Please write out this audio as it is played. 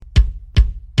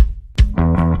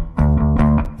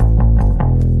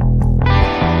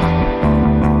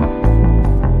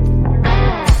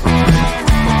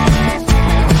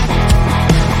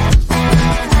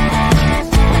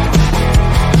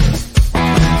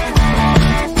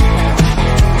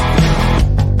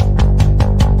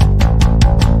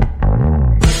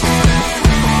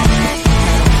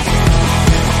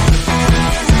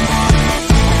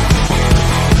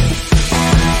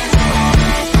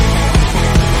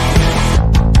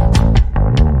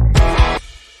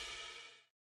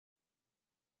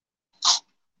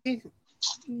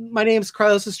My name is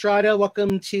Carlos Estrada.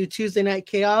 Welcome to Tuesday Night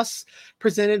Chaos,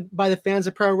 presented by the fans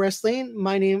of pro wrestling.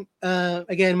 My name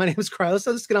is Carlos.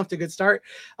 So let's get off to a good start.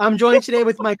 I'm joined today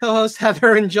with my co-hosts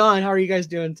Heather and John. How are you guys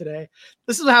doing today?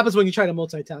 This is what happens when you try to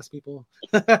multitask, people.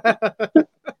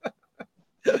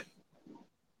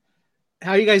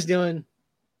 How are you guys doing?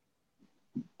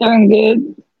 Doing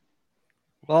good.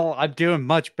 Well, I'm doing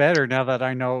much better now that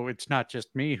I know it's not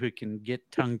just me who can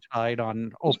get tongue-tied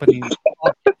on opening.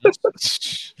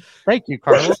 Thank you,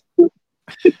 Carlos.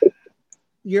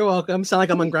 You're welcome. Sound like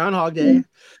I'm on Groundhog Day.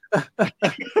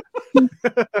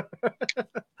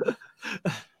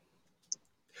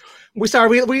 We're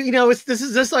sorry. We this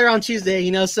is around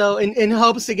Tuesday, so in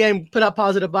hopes, again, put up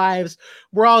positive vibes.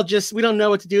 We don't know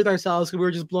what to do with ourselves because we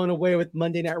were just blown away with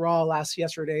Monday Night Raw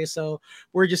yesterday. So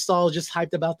we're just all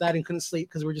hyped about that and couldn't sleep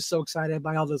because we're just so excited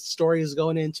by all the stories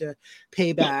going into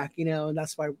Payback, and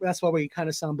that's why we kind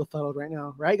of sound befuddled right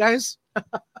now. Right, guys?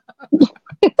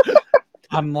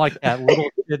 I'm like that little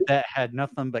kid that had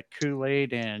nothing but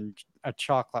Kool-Aid and a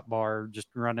chocolate bar, just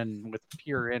running with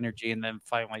pure energy and then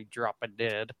finally dropping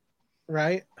dead.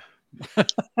 Right.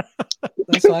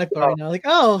 That's what I thought right now. Like,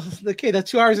 oh, okay, the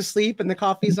 2 hours of sleep and the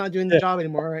coffee's not doing the job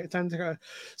anymore. Right. Time to go.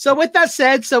 So with that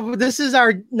said, this is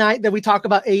our night that we talk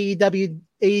about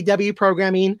AEW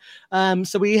programming.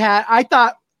 I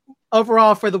thought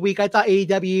overall for the week, I thought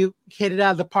AEW hit it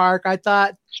out of the park. I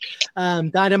thought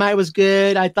Dynamite was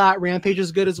good. I thought Rampage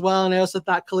was good as well. And I also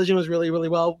thought Collision was really, really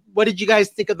well. What did you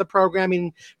guys think of the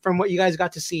programming from what you guys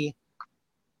got to see?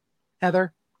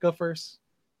 Heather, go first.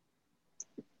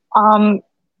 From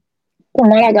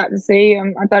what I got to see,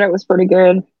 I thought it was pretty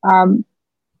good. To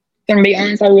be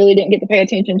honest, I really didn't get to pay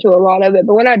attention to a lot of it,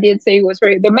 but what I did see was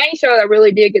the main show I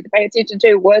really did get to pay attention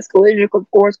to was Collision,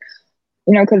 of course,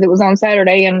 because it was on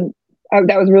Saturday, and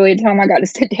that was really a time I got to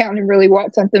sit down and really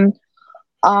watch something.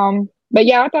 But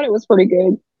yeah, I thought it was pretty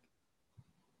good.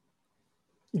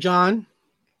 John?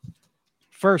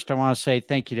 First, I want to say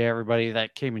thank you to everybody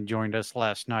that came and joined us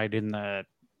last night in the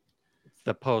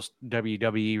post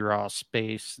WWE Raw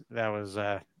space. That was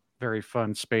a very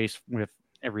fun space with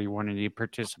everyone of you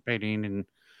participating, and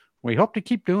we hope to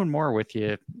keep doing more with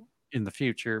you in the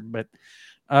future. But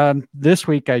this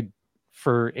week,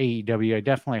 for AEW, I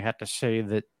definitely have to say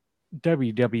that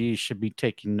WWE should be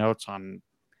taking notes on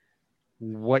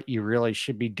what you really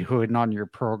should be doing on your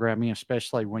programming,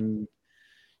 especially when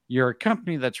you're a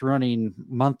company that's running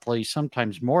monthly,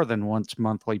 sometimes more than once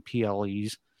monthly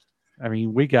PLEs. I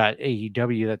mean, we got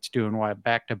AEW that's doing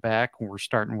back-to-back. We're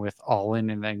starting with All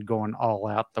In and then going All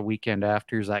Out the weekend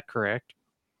after. Is that correct?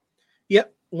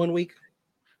 Yep, 1 week.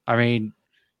 I mean,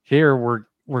 here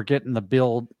we're getting the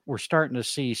build. We're starting to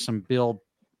see some build,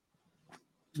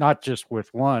 not just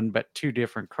with one, but two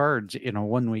different cards in a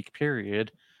 1 week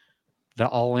period. The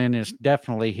All In is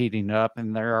definitely heating up,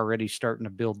 and they're already starting to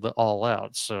build the All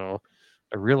Out. So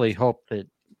I really hope that,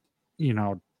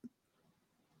 that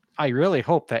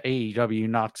AEW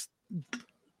knocks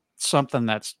something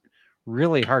that's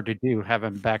really hard to do,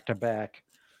 having back-to-back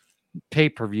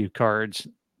pay-per-view cards,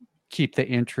 keep the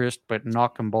interest, but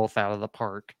knock them both out of the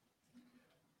park.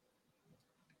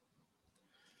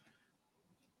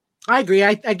 I agree.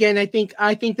 I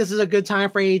think this is a good time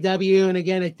for AEW, and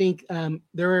again, I think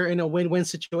they're in a win-win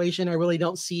situation. I really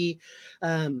don't see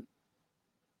how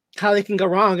they can go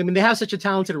wrong. I mean, they have such a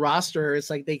talented roster.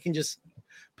 It's like they can just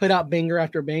put out banger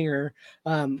after banger.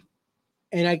 And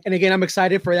again, I'm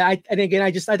excited for that.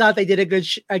 I thought they did a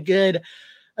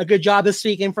good job this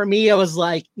week. And for me, it was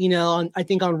like, I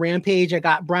think on Rampage, I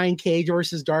got Brian Cage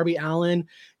versus Darby Allin.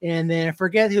 And then I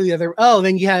forget who the other,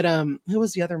 then you had, who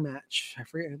was the other match? I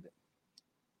forget.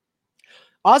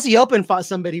 Aussie Open fought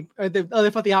somebody, they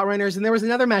fought the Outrunners. And there was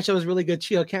another match that was really good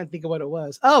too. I can't think of what it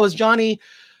was. Oh, it was Johnny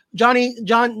TV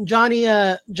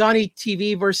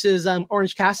versus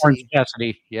Orange Cassidy. Orange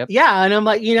Cassidy, yep. Yeah, and I'm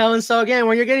like, and so again,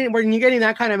 when you're getting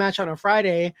that kind of match on a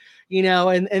Friday,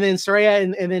 and then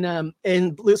Soraya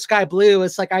and Blue Sky Blue,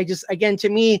 it's like to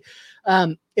me,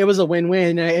 it was a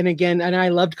win-win. And again, I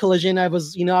loved Collision. I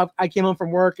was, I came home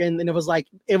from work and it was like,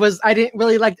 I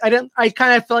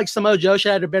kind of felt like Samoa Joe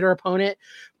should have had a better opponent,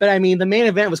 but I mean, the main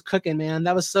event was cooking, man.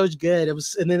 That was so good.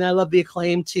 And then I love the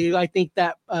Acclaim too. I think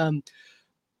that,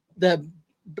 the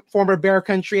former Bear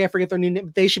Country, I forget their new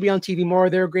name, they should be on TV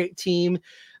more. They're a great team.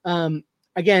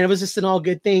 Again, it was just an all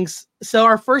good things. So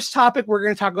our first topic we're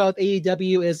going to talk about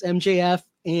AEW is MJF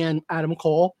and Adam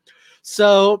Cole.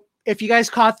 So if you guys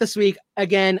caught this week,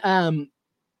 again,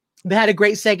 they had a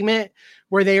great segment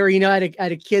where they were, you know,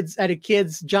 at a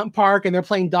kids jump park, and they're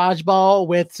playing dodgeball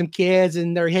with some kids,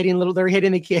 and they're hitting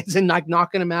the kids and like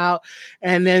knocking them out.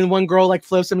 And then one girl like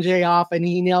flips MJ off, and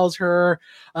he nails her.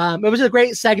 It was a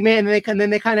great segment. And then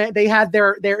they had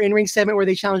their in-ring segment where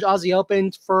they challenged Aussie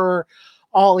Open for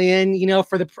All In, you know,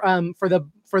 for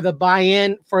the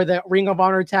buy-in for the Ring of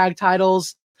Honor tag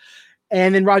titles.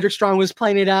 And then Roderick Strong was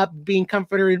playing it up, being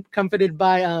comforted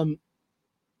by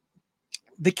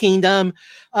the Kingdom.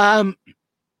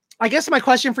 I guess my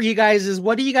question for you guys is,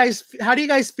 how do you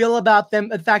guys feel about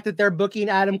the fact that they're booking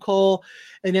Adam Cole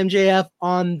and MJF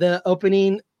on the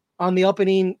opening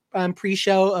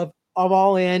pre-show of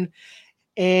All In?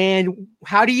 And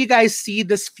how do you guys see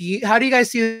this feud? How do you guys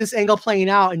see this angle playing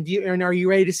out? And are you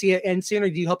ready to see it end soon, or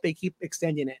do you hope they keep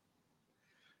extending it?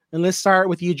 And let's start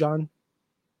with you, John.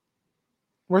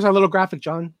 Where's our little graphic,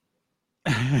 John?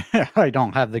 I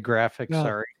don't have the graphic. No.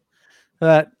 Sorry.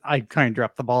 I kind of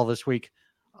dropped the ball this week.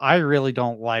 I really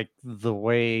don't like the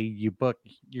way you book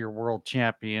your world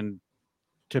champion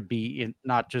to be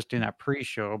not just in a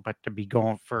pre-show, but to be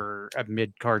going for a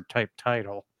mid-card type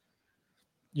title.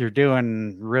 You're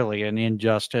doing really an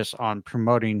injustice on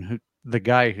promoting the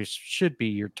guy who should be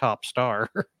your top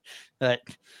star.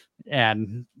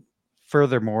 And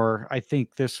furthermore, I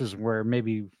think this is where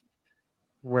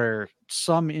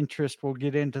some interest will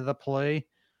get into the play.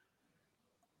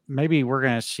 Maybe we're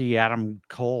going to see Adam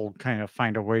Cole kind of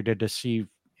find a way to deceive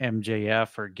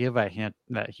MJF, or give a hint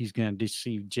that he's going to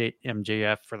deceive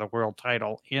MJF for the world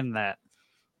title in that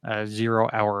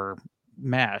 0-hour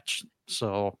match.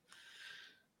 So,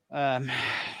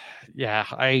 yeah,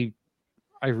 I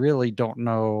really don't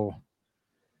know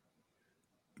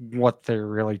what they're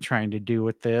really trying to do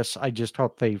with this. I just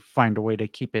hope they find a way to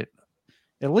keep it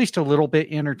at least a little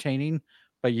bit entertaining,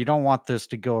 but you don't want this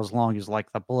to go as long as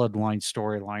like the Bloodline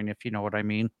storyline, if you know what I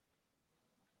mean.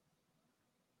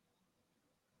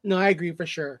 No, I agree for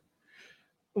sure.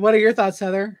 What are your thoughts,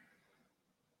 Heather?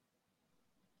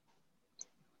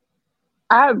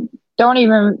 I don't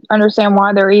even understand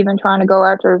why they're even trying to go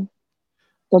after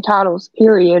the titles,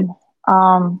 period.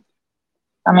 I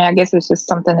mean, I guess it's just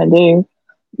something to do.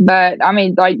 But, I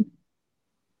mean, like,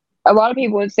 a lot of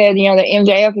people have said, you know, that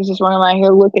MJF is just running around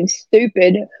here looking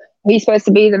stupid. He's supposed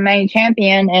to be the main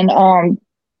champion, and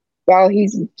while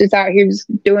he's just out here just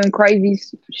doing crazy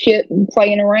shit and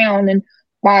playing around, and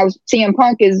while CM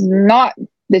Punk is not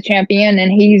the champion,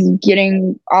 and he's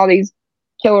getting all these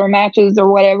killer matches or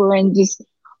whatever and just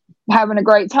having a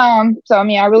great time. So, I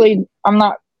mean, I'm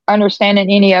not understanding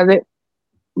any of it,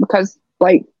 because,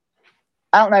 like,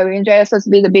 I don't know, MJF is supposed to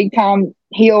be the big time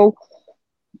heel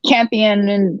champion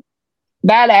and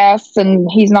badass, and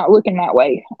he's not looking that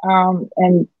way.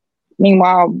 And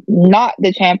meanwhile, not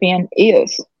the champion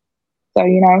is. So,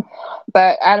 you know,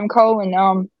 but Adam Cole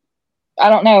and I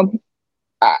don't know.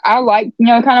 I like, you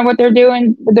know, kind of what they're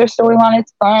doing with their storyline.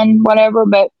 It's fun, whatever,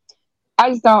 but I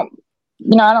just don't,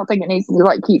 you know, I don't think it needs to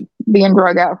like keep being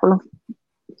drug out for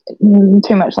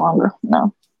too much longer.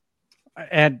 No.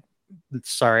 And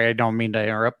sorry, I don't mean to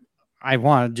interrupt. I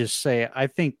want to just say, I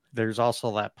think there's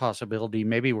also that possibility.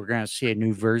 Maybe we're going to see a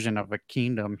new version of a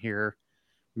Kingdom here.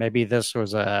 Maybe this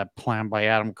was a plan by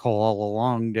Adam Cole all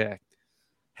along to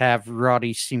have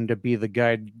Roddy seem to be the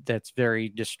guy that's very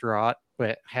distraught,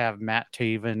 but have Matt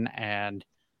Taven and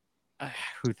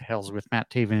who the hell's with Matt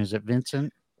Taven? Is it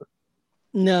Vincent?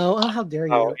 No. Oh, how dare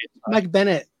you? Mike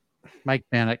Bennett. Mike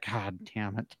Bennett. God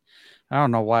damn it. I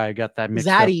don't know why I got that mixed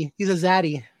Zaddy. up. He's a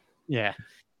Zaddy. Yeah.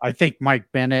 I think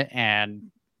Mike Bennett and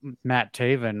Matt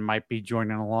Taven might be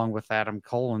joining along with Adam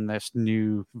Cole in this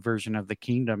new version of the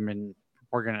Kingdom, and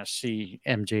we're going to see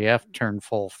MJF turn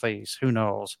full face. Who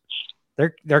knows?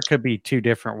 There could be two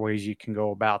different ways you can go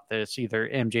about this. Either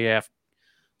MJF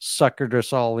suckered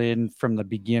us all in from the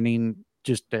beginning,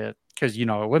 just because, you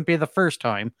know, it wouldn't be the first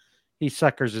time. He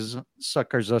suckers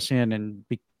us in and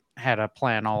had a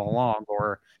plan all along,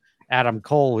 or Adam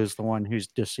Cole is the one who's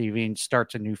deceiving,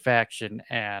 starts a new faction,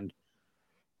 and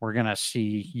we're going to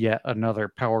see yet another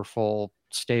powerful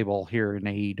stable here in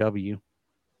AEW.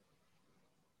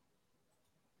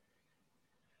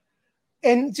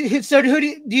 And so,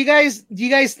 do you guys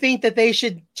think that they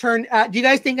should turn? Do you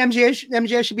guys think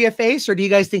MJF should be a face, or do you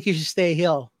guys think he should stay a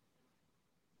heel?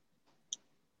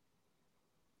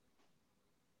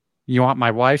 You want my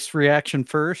wife's reaction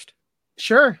first?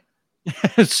 Sure.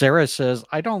 Sarah says,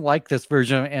 I don't like this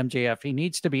version of MJF. He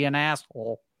needs to be an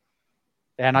asshole.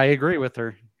 And I agree with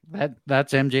her.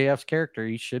 That's MJF's character.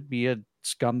 He should be a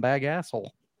scumbag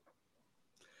asshole.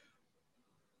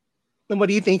 And what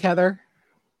do you think, Heather?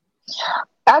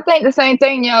 I think the same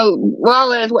thing. You know,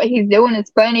 well, as what he's doing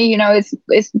is funny. You know,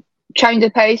 it's change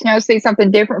of pace, see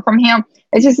something different from him.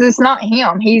 It's not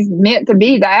him. He's meant to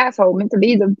be the asshole, meant to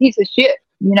be the piece of shit.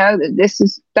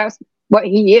 That's what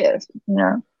he is.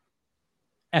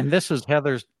 And this is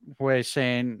Heather's way of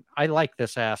saying, I like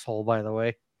this asshole, by the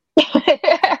way.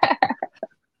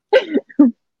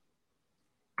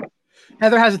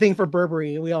 Heather has a thing for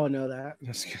Burberry. We all know that.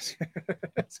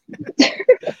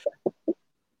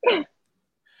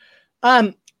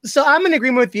 So I'm in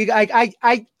agreement with you.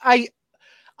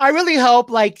 I really hope,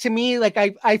 to me,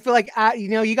 I feel like,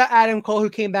 you got Adam Cole, who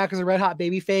came back as a red hot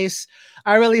babyface.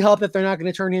 I really hope that they're not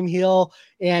going to turn him heel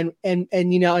and make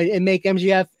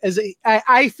MJF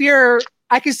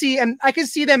I can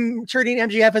see them turning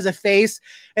MJF as a face,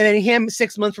 and then him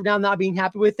 6 months from now not being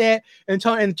happy with it, and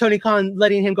Tony Khan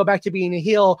letting him go back to being a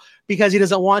heel because he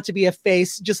doesn't want to be a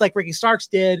face, just like Ricky Starks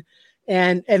did.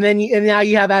 And now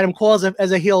you have Adam Cole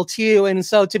as a heel too. And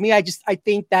so to me, I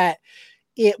think that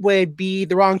it would be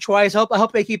the wrong choice. I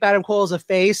hope they keep Adam Cole as a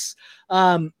face.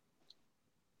 And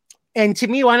to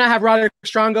me, why not have Roderick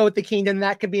Strong go with the Kingdom?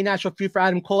 That could be a natural feud for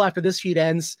Adam Cole after this feud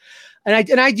ends.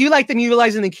 And I do like them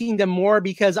utilizing the Kingdom more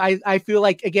because I feel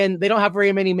like, again, they don't have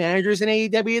very many managers in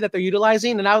AEW that they're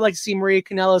utilizing. And I would like to see Maria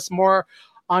Kanellis more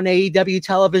on AEW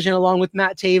television along with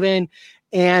Matt Taven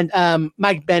and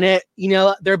Mike Bennett.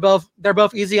 They're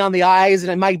both easy on the eyes,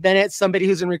 and Mike Bennett's somebody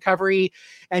who's in recovery,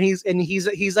 and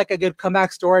he's like a good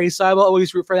comeback story. So I will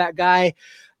always root for that guy.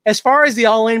 As far as the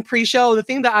All In pre-show, the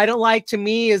thing that I don't like to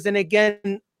me is, then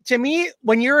again, to me,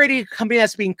 when you're already a company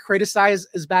that's being criticized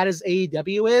as bad as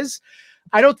AEW is,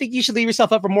 I don't think you should leave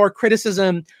yourself up for more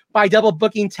criticism by double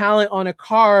booking talent on a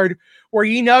card where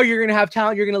you're going to have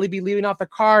talent you're going to be leaving off the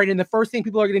card. And the first thing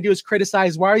people are going to do is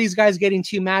criticize, why are these guys getting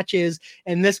 2 matches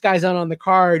and this guy's not on the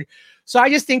card? So I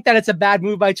just think that it's a bad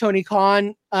move by Tony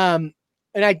Khan.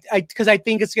 And because I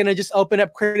think it's going to just open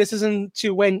up criticism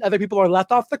to when other people are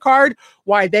left off the card,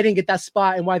 why they didn't get that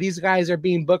spot and why these guys are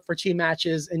being booked for 2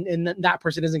 matches and that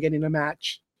person isn't getting a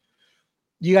match.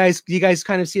 Do you guys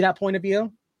kind of see that point of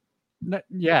view?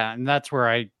 Yeah. And that's where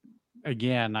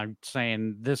I'm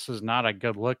saying this is not a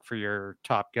good look for your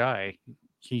top guy.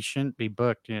 He shouldn't be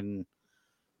booked in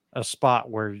a spot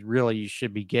where really you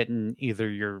should be getting either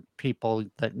your people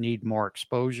that need more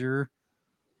exposure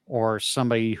or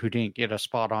somebody who didn't get a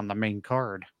spot on the main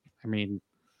card. I mean,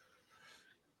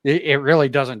 it really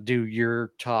doesn't do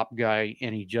your top guy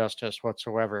any justice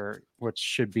whatsoever, which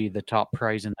should be the top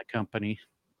prize in the company.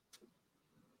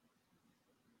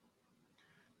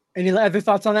 Any other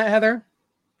thoughts on that, Heather?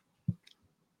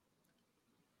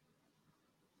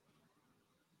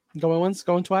 Going once,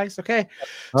 going twice. Okay.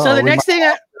 So the next thing,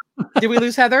 did we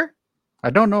lose Heather? I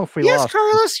don't know if we lost. Yes,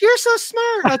 Carlos, you're so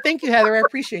smart. Oh, thank you, Heather. I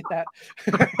appreciate that.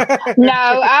 No,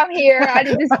 I'm here. I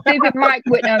did the stupid mic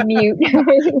wouldn't unmute.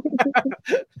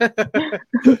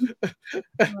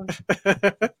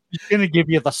 He's going to give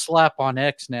you the slap on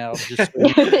X now.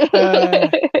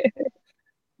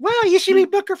 Well, you should be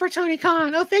booker for Tony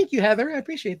Khan. Oh, thank you, Heather. I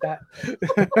appreciate that.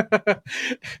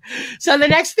 So the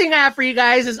next thing I have for you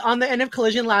guys is on the end of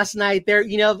Collision last night. There,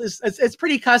 it's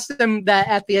pretty custom that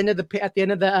at the end of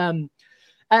the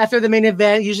after the main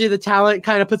event, usually the talent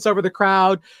kind of puts over the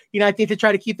crowd. I think to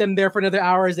try to keep them there for another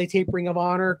hour as they tape Ring of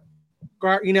Honor,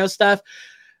 stuff.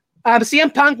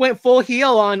 CM Punk went full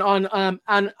heel on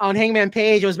Hangman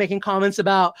Page. I was making comments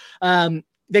about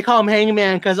they call him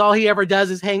Hangman because all he ever does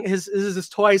is his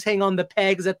toys hang on the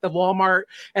pegs at the Walmart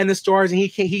and the stores, and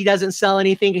he doesn't sell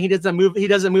anything, and he doesn't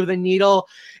move the needle.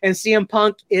 And CM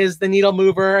Punk is the needle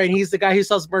mover, and he's the guy who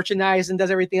sells merchandise and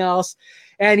does everything else.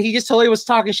 And he just totally was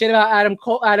talking shit about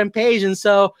Adam Page. And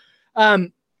so,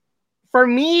 for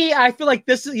me, I feel like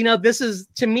this is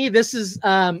it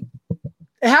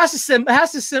has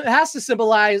to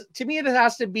symbolize to me. This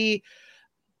has to be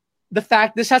the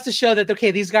fact. This has to show that okay,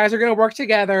 these guys are going to work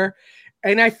together.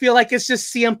 And I feel like it's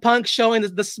just CM Punk showing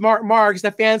the smart marks,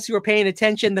 the fans who are paying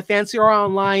attention, the fans who are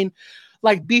online.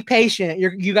 Like, be patient.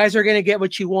 You guys are going to get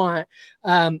what you want.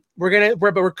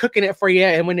 We're cooking it for you,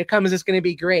 and when it comes, it's going to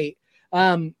be great.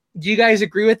 Do you guys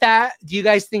agree with that? Do you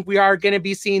guys think we are going to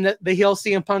be seeing the heel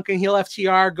CM Punk and heel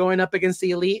FTR going up against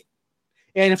the Elite?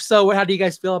 And if so, how do you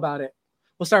guys feel about it?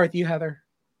 We'll start with you, Heather.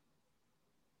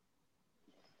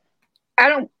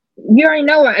 You already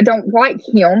know I don't like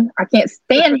him. I can't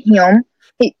stand him.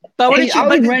 He always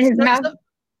runs his mouth.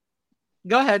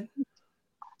 Go ahead.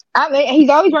 I mean, he's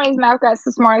always running his mouth. That's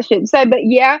the smartest shit to say. But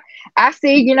yeah, I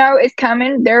see, it's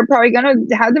coming. They're probably going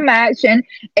to have the match, and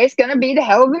it's going to be the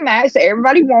hell of a match that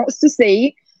everybody wants to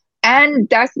see. And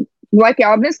that's, like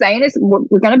y'all been saying,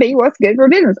 we're going to be what's good for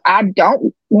business. I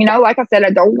don't, like I said, I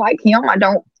don't like him. I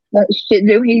don't shit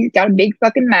do. He's got a big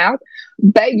fucking mouth.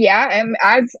 But yeah, and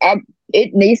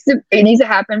it needs to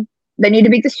happen. They need to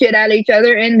beat the shit out of each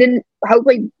other, and then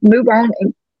hopefully move on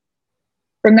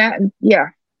from that. And yeah.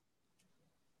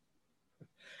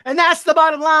 And that's the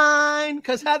bottom line,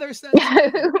 because Heather says.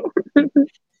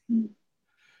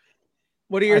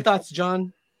 What are your thoughts,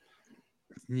 John?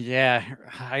 Yeah,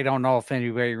 I don't know if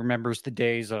anybody remembers the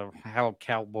days of how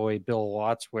Cowboy Bill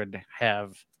Watts would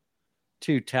have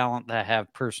two talent that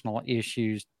have personal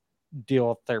issues deal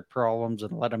with their problems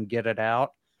and let them get it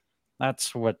out.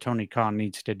 That's what Tony Khan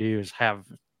needs to do, is have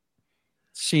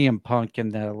CM Punk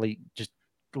and the Elite just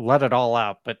let it all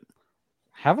out, but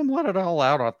have them let it all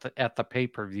out at the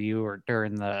pay-per-view or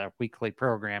during the weekly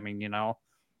programming,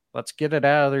 Let's get it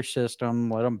out of their system.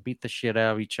 Let them beat the shit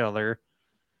out of each other.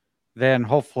 Then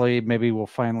hopefully maybe we'll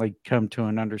finally come to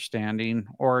an understanding.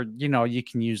 Or, you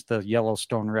can use the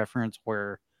Yellowstone reference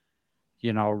where,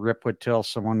 Rip would tell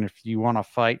someone, if you want to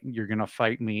fight, you're going to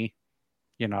fight me,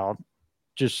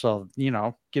 just so,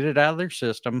 get it out of their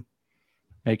system.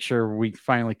 Make sure we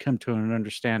finally come to an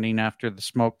understanding after the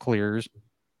smoke clears.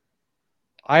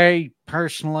 I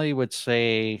personally would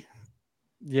say,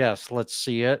 yes, let's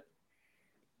see it.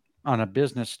 On a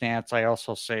business stance, I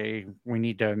also say we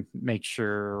need to make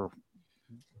sure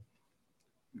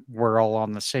we're all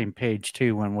on the same page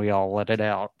too when we all let it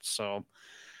out. So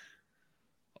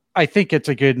I think it's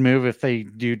a good move if they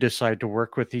do decide to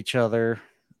work with each other.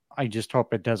 I just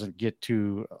hope it doesn't get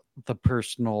to the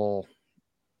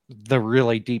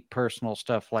really deep personal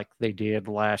stuff like they did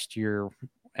last year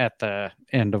at the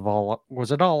end of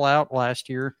was it All Out last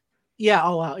year? Yeah,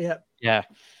 All Out, yeah. Yeah.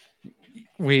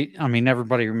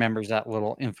 Everybody remembers that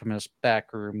little infamous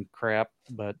backroom crap,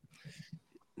 but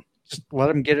just let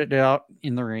them get it out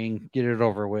in the ring, get it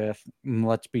over with, and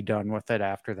let's be done with it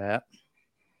after that.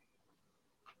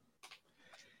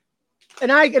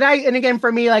 And again,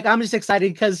 for me, like, I'm just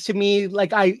excited because to me,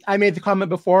 like, I made the comment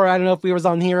before, I don't know if we was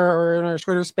on here or in our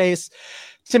Twitter space.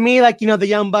 To me, like, the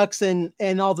Young Bucks and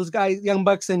all those guys, Young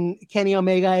Bucks and Kenny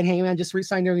Omega and Hangman just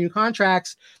re-signed their new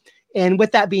contracts. And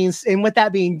with that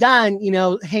being done,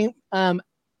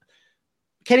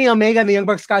 Kenny Omega and the Young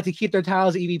Bucks got to keep their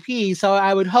titles as EVP. So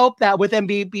I would hope that with them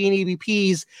being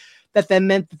EVPs, that then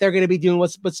meant that they're going to be doing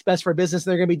what's best for business.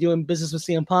 They're going to be doing business with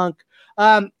CM Punk.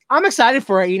 I'm excited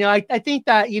for it. I think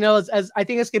that, as I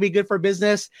think it's going to be good for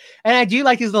business. And I do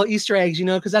like these little Easter eggs,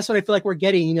 because that's what I feel like we're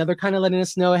getting. They're kind of letting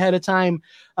us know ahead of time.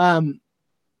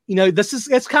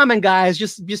 It's coming, guys.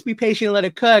 Just be patient and let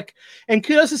it cook. And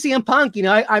kudos to CM Punk.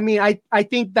 I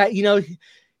think that,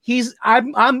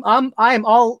 I am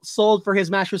all sold for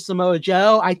his match with Samoa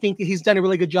Joe. I think that he's done a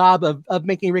really good job of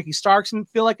making Ricky Starks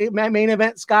feel like a main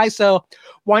event guy. So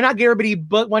why not get everybody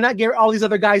booked? Why not get all these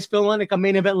other guys feeling like a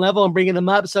main event level and bringing them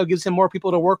up? So it gives him more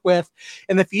people to work with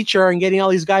in the future and getting all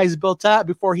these guys built up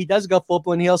before he does go full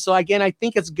blown heel. So again, I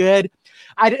think it's good.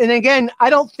 I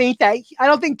don't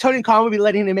think Tony Khan would be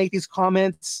letting him make these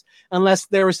comments unless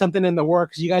there was something in the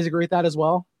works. You guys agree with that as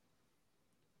well?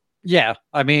 Yeah,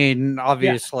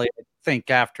 obviously, I think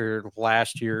after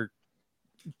last year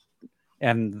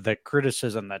and the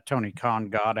criticism that Tony Khan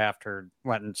got after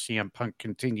letting CM Punk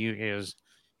continue his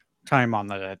time on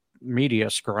the media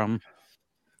scrum,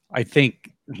 I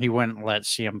think he wouldn't let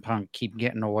CM Punk keep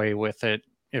getting away with it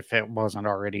if it wasn't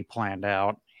already planned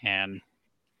out. And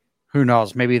who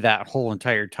knows, maybe that whole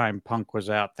entire time Punk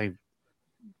was out, they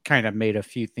kind of made a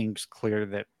few things clear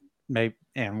that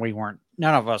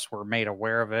none of us were made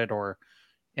aware of it, or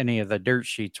any of the dirt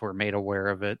sheets were made aware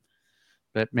of it.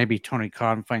 But maybe Tony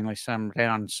Khan finally sat him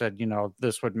down and said,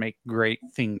 this would make great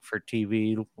thing for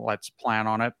TV. Let's plan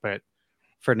on it. But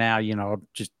for now,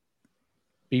 just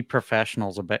be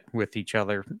professionals a bit with each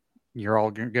other. You're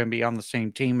all going to be on the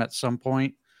same team at some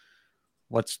point.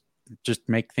 Let's just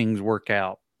make things work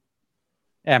out.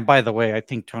 And by the way, I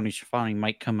think Tony Schiavone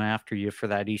might come after you for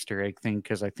that Easter egg thing,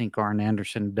 because I think Arn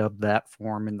Anderson dubbed that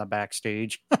for him in the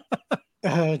backstage.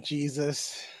 Oh,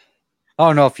 Jesus. I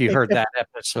don't know if you heard that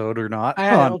episode or not.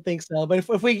 I don't think so. But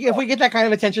if we get that kind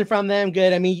of attention from them,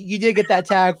 good. You did get that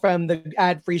tag from the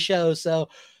ad-free show, so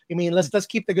let's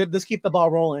keep the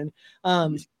ball rolling.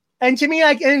 And to me,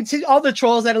 and to all the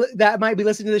trolls that might be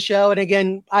listening to the show, and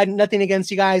again, I nothing against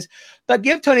you guys, but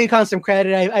give Tony Khan some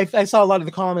credit. I saw a lot of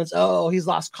the comments. Oh,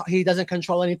 he doesn't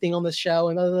control anything on this show,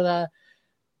 and blah, blah, blah.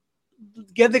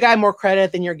 Give the guy more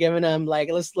credit than you're giving him.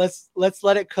 Let's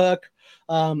let it cook.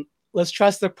 Let's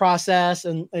trust the process.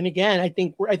 And again, I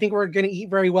think we're going to eat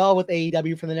very well with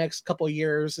AEW for the next couple of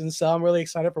years. And so I'm really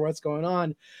excited for what's going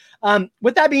on.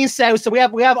 With that being said, so we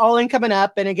have All In coming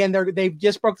up. And again, they've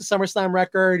just broke the SummerSlam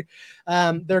record.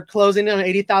 They're closing on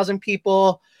 80,000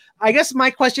 people. I guess my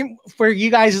question for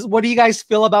you guys is, what do you guys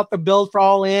feel about the build for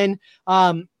All In?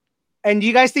 And do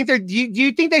you guys think do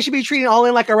you think they should be treating All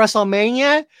In like a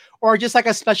WrestleMania or just like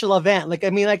a special event? Like, I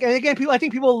mean, like, and again, I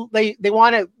think people, they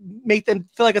want to make them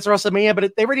feel like it's a WrestleMania,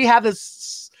 but they already have the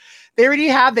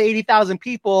 80,000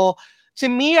 people. To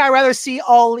me, I'd rather see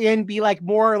All In be like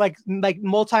more like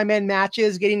multi-man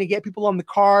matches, getting to get people on the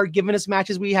card, giving us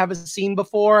matches we haven't seen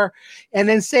before, and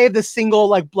then save the single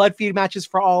like blood feud matches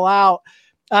for All Out.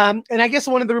 And I guess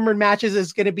one of the rumored matches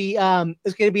is going to be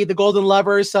the Golden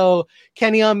Lovers. So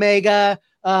Kenny Omega,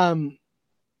 Ibushi,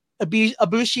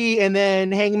 and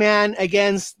then Hangman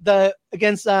against Takeshita,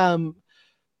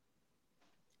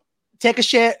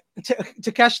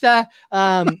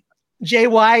 Jay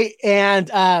White,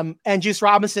 and Juice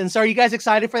Robinson. So are you guys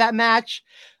excited for that match?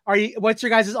 What's your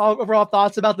guys' overall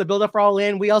thoughts about the build up for All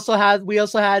In? We also had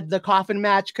the coffin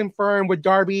match confirmed with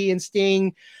Darby and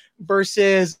Sting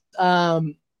versus AR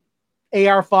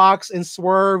Fox and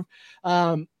Swerve.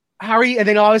 How are you? And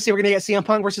then obviously we're gonna get CM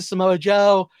Punk versus Samoa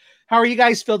Joe. How are you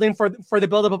guys feeling for the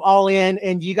buildup of All In?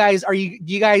 And do you guys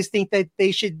think that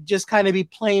they should just kind of be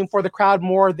playing for the crowd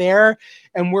more there,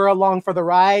 and we're along for the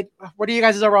ride? What are you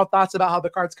guys' overall thoughts about how the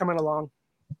card's coming along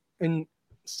and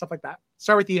stuff like that?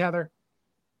 Start with you, Heather.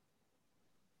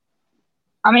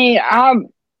 I mean,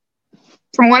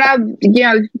 from what I've,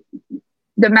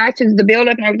 the matches, the build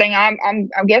up and everything, I'm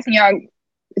guessing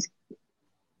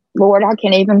Lord, I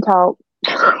can't even talk.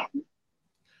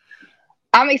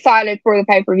 I'm excited for the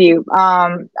pay-per-view.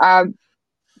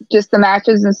 Just the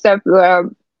matches and stuff.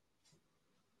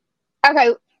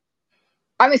 Okay,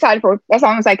 I'm excited for it. That's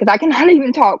all I'm gonna say, because I cannot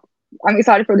even talk. I'm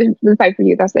excited for the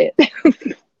pay-per-view. That's it.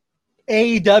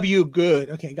 AEW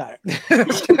good. Okay, got it.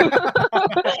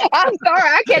 I'm sorry,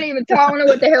 I can't even talk. I don't know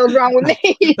what the hell's wrong with me.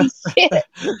 Shit.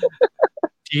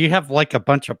 Do you have like a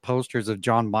bunch of posters of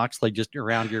John Moxley just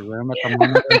around your room at the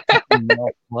moment?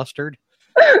 Flustered?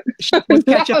 With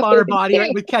ketchup on her body,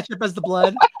 right? With ketchup as the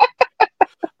blood.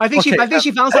 I think she found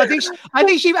something. I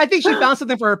think she found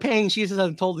something for her pain. She just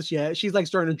hasn't told us yet. She's like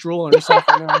starting to drool on herself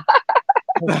right now.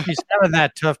 Well, she's having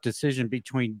that tough decision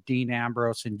between Dean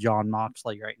Ambrose and John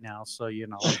Moxley right now. So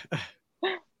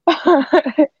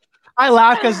I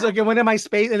laugh because one of my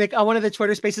space and one of the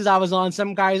Twitter spaces I was on,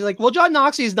 some guys like, well, John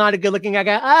Moxley is not a good looking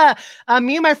guy.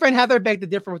 Me and my friend Heather beg to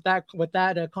differ with that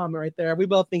comment right there. We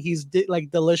both think he's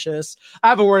delicious. I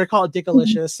have a word to call it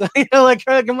dickalicious. I'm like,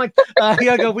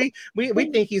 we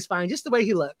think he's fine just the way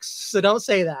he looks. So don't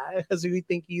say that, because we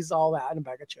think he's all that in a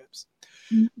bag of chips.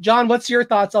 John, what's your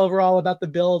thoughts overall about the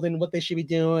build and what they should be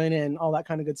doing and all that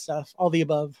kind of good stuff? All the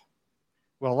above.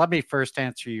 Well, let me first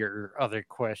answer your other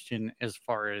question as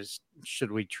far as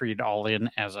should we treat All In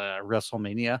as a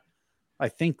WrestleMania? I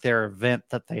think their event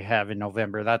that they have in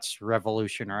November, that's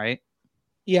Revolution, right?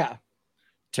 Yeah.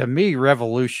 To me,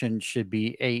 Revolution should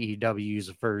be AEW's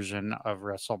version of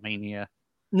WrestleMania.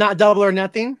 Not Double or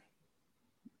Nothing?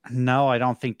 No, I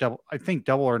don't think I think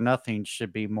Double or Nothing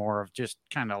should be more of just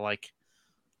kind of like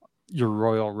your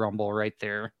Royal Rumble right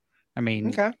there. I mean,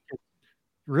 okay.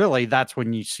 Really, that's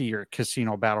when you see your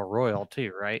Casino Battle Royal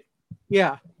too, right?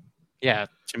 Yeah. Yeah.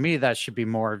 To me, that should be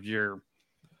more of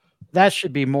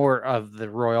the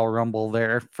Royal Rumble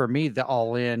there. For me, the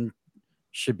All In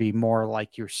should be more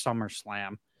like your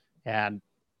SummerSlam. And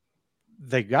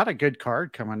they got a good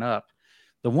card coming up.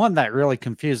 The one that really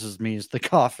confuses me is the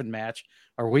coffin match.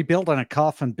 Are we building a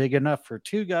coffin big enough for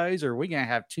two guys, or are we going to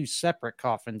have two separate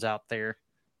coffins out there?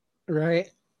 Right.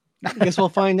 I guess we'll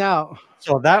find out.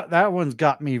 So that one's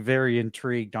got me very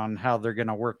intrigued on how they're going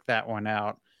to work that one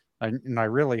out. And I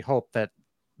really hope that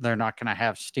they're not going to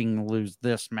have Sting lose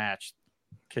this match,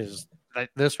 because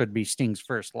this would be Sting's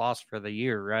first loss for the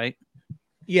year, right?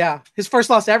 Yeah. His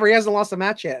first loss ever. He hasn't lost a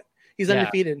match yet. He's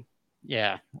undefeated.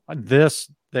 Yeah.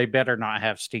 They better not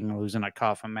have Sting losing a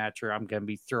coffin match, or I'm going to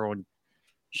be throwing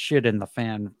shit in the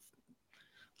fan.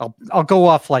 I'll go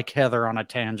off like Heather on a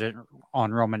tangent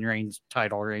on Roman Reigns'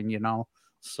 title reign,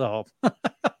 So,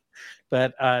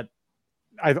 but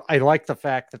I like the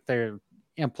fact that they're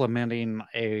implementing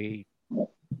I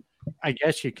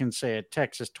guess you can say a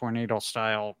Texas Tornado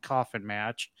style coffin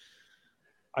match.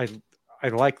 I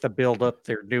like the build up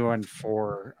they're doing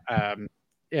for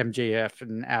MJF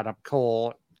and Adam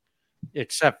Cole,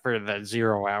 except for the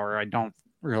 0 hour. I don't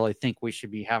really think we should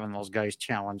be having those guys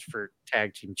challenge for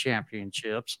tag team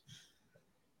championships.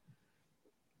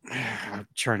 I'm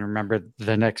trying to remember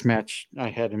the next match I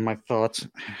had in my thoughts.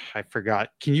 I forgot.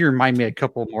 Can you remind me a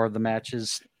couple more of the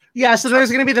matches? Yeah, so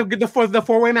there's going to be the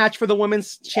four-way match for the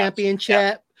women's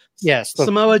championship. Yes.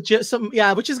 Samoa,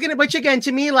 which again,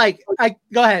 to me, like,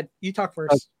 go ahead. You talk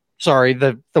first. Sorry,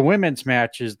 the women's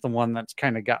match is the one that's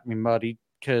kind of got me muddy,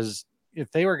 because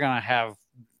if they were going to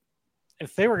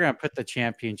put the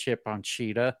championship on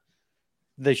Sheeta,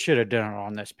 they should have done it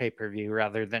on this pay-per-view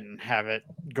rather than have it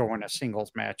go in a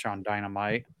singles match on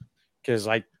Dynamite, because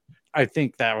I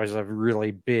think that was a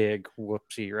really big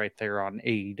whoopsie right there on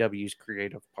AEW's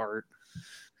creative part.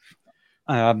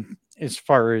 As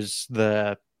far as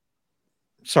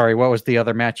sorry, what was the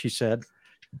other match you said?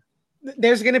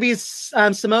 There's going to be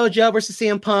Samoa Joe versus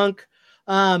CM Punk.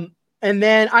 And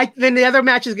then the other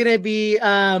match is going to be, you're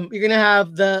going to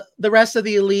have the rest of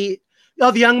the Elite,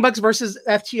 the Young Bucks versus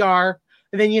FTR.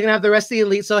 And then you're going to have the rest of the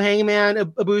Elite. So Hangman,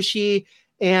 Ibushi,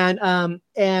 and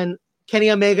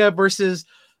Kenny Omega versus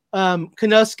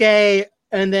Konosuke,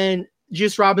 and then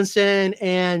Juice Robinson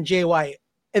and Jay White.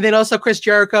 And then also Chris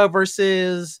Jericho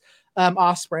versus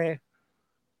Ospreay.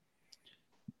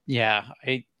 Yeah.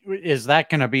 Is that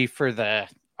going to be for the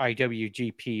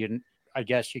IWGP? And I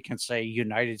guess you can say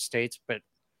United States, but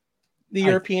the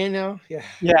European now? Yeah.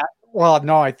 Yeah. Well,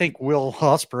 no, I think Will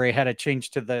Ospreay had a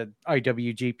change to the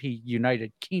IWGP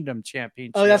United Kingdom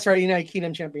Championship. Oh, that's right. United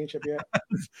Kingdom Championship. Yeah.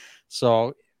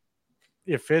 So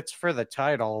if it's for the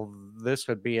title, this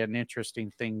would be an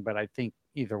interesting thing, but I think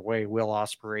either way, Will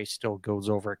Ospreay still goes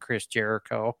over Chris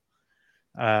Jericho.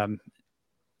 As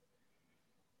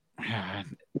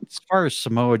far as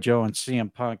Samoa Joe and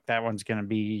CM Punk, that one's going to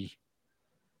be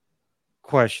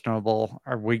questionable.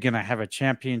 Are we going to have a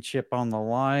championship on the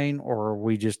line, or are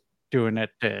we just doing it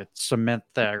to cement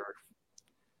their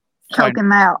choke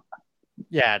him out?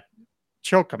 Yeah,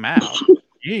 choke him out.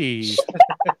 Jeez,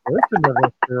 listen to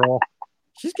this girl.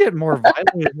 She's getting more violent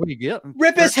as we get.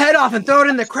 Rip his head off and throw it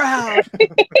in the crowd.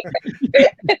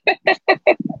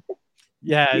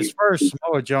 Yeah, as far as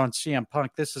Samoa Joe and CM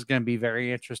Punk, this is going to be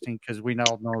very interesting because we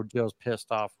all know Joe's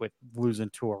pissed off with losing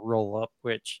to a roll-up,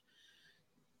 which,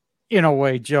 in a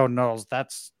way, Joe knows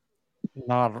that's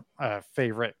not a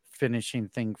favorite finishing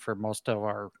thing for most of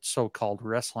our so-called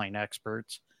wrestling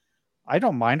experts. I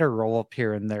don't mind a roll-up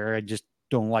here and there. I just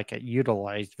don't like it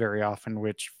utilized very often,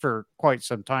 which for quite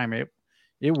some time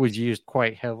it was used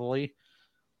quite heavily.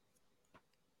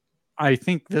 I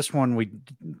think this one we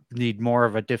need more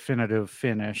of a definitive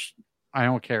finish. I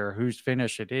don't care whose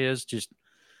finish it is. Just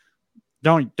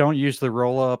don't use the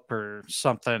roll up or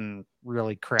something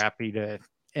really crappy to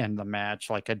end the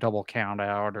match, like a double count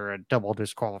out or a double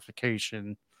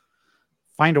disqualification.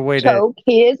 Find a way to choke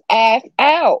his ass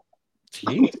out.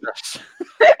 Jesus.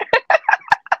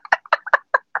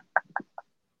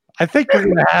 I think we're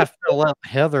gonna have to let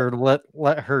Heather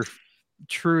let her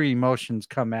true emotions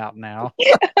come out now.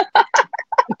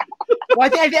 Well,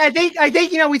 I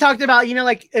think we talked about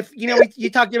like if you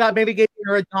talked about maybe getting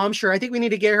her a Dom shirt. I think we need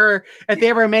to get her if they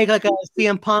ever make like a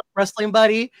CM Punk wrestling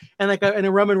buddy and like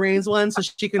a Roman Reigns one, so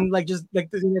she can just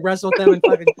wrestle with them and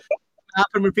fucking up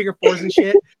them in figure fours and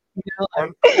shit. Or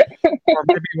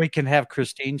maybe we can have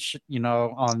Christine,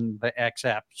 on the X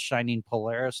app, Shining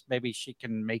Polaris. Maybe she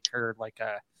can make her like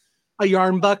a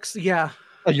Yarn Bucks, yeah,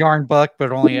 a Yarn Buck,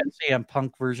 but only a CM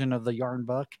Punk version of the Yarn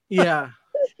Buck. Yeah.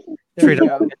 Treat it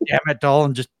like a damn it doll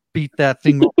and just beat that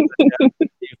thing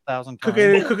 1,000 times. Cook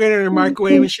it in a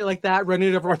microwave and shit like that. Run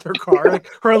it over with her car, like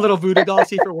her little voodoo doll.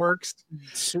 See if it works.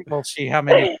 We'll see how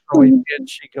many kids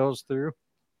she goes through.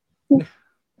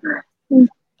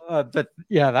 But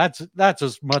yeah, that's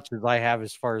as much as I have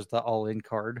as far as the all-in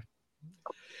card.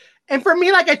 And for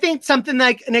me, like I think something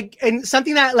like and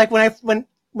something that like when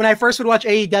I first would watch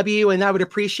AEW and I would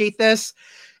appreciate this.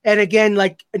 And again,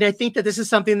 and I think that this is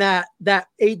something that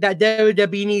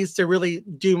WWE needs to really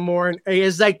do more.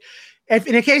 Is like, if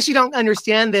in case you don't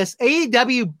understand this,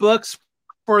 AEW books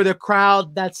for the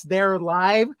crowd that's there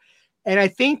live, and I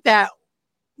think that's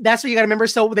what you got to remember.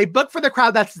 So they book for the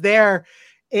crowd that's there,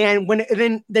 and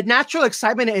then the natural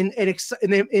excitement and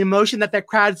the emotion that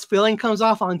crowd's feeling comes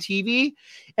off on TV,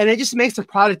 and it just makes the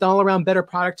product all around better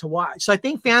product to watch. So I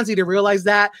think fans need to realize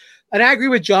that. And I agree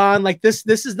with John. Like this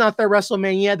is not their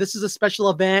WrestleMania. This is a special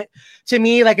event. To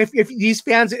me, like if these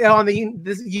fans on the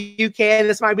UK,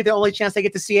 this might be the only chance they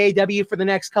get to see AEW for the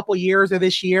next couple years or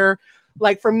this year.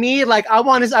 Like for me, like I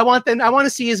want to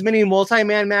see as many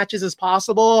multi-man matches as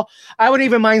possible. I wouldn't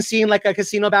even mind seeing like a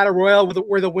casino battle royal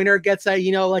where the winner gets a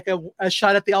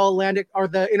shot at the All Atlantic or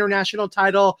the international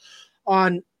title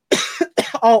on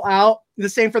All Out. The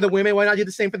same for the women. Why not do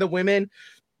the same for the women?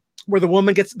 Where the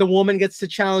woman gets to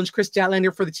challenge Chris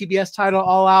Statlander for the TBS title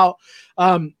All Out.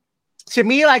 To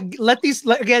me, like let these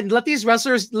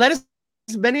wrestlers, let us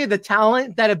many of the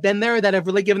talent that have been there, that have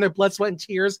really given their blood, sweat, and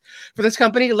tears for this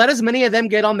company, let as many of them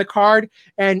get on the card,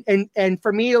 and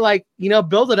for me, like,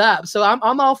 build it up. So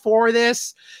I'm all for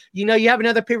this. You have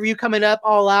another pay-per-view coming up,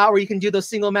 All Out, where you can do those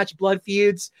single match blood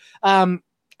feuds.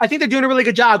 I think they're doing a really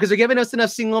good job because they're giving us enough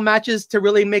single matches to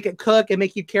really make it cook and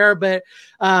make you care. But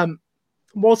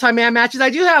multi-man matches, I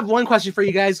do have one question for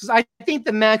you guys, because I think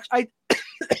the match,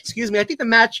 excuse me, I think the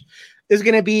match is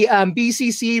going to be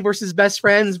BCC versus Best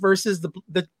Friends versus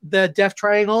the Death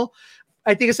Triangle.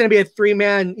 I think it's going to be a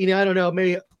 3-man, I don't know,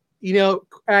 maybe,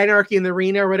 Anarchy in the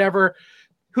Arena or whatever.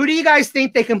 Who do you guys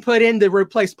think they can put in to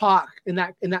replace Pac in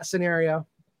that scenario?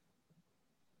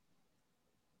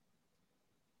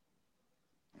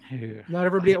 Not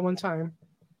everybody at one time.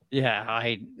 Yeah,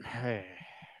 I'm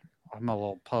a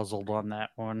little puzzled on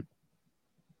that one.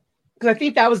 Because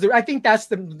I think that's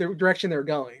the direction they're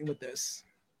going with this.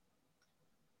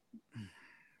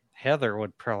 Heather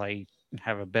would probably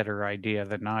have a better idea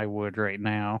than I would right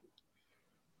now.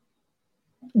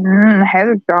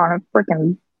 Heather's drawing a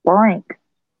freaking blank.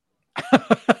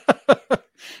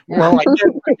 Well, I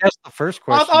guess the first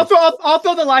question. I'll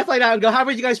throw the lifeline out and go. How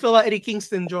would you guys feel about Eddie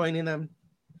Kingston joining them?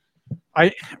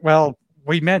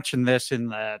 We mentioned this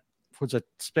in was it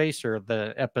Space or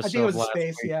the episode? I think it was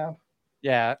Space. Week. Yeah.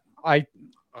 Yeah.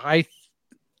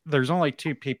 There's only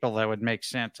two people that would make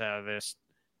sense out of this.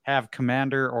 Have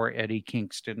Commander or Eddie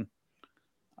Kingston.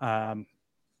 The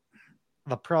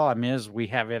problem is we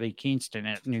have Eddie Kingston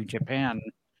at New Japan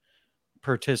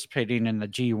participating in the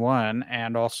G1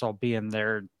 and also being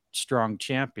their strong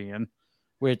champion,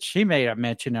 which he made a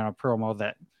mention in a promo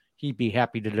that he'd be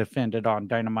happy to defend it on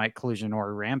Dynamite, Collision,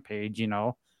 or Rampage.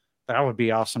 That would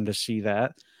be awesome to see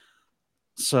that.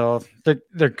 So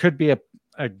there could be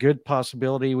a good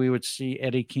possibility we would see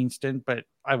Eddie Kingston, but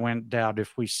I wouldn't doubt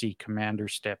if we see Commander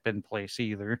step in place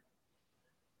either.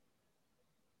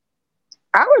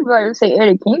 I would rather see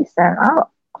Eddie Kingston.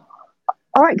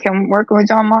 I like him working with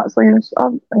John Moxley and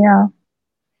stuff. Yeah.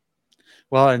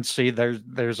 Well, and see,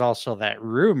 there's also that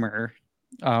rumor.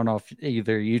 I don't know if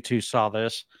either you two saw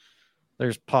this.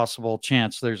 There's possible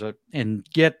chance and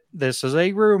get this as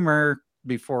a rumor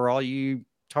before all you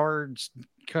tards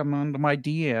come onto my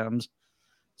DMs.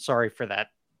 Sorry for that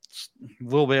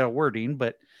little bit of wording,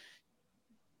 but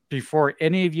before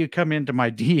any of you come into my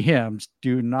DMs,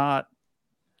 do not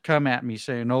come at me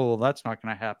saying, "Oh, that's not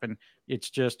going to happen."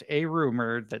 It's just a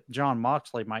rumor that John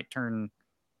Moxley might turn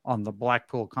on the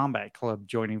Blackpool Combat Club,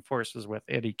 joining forces with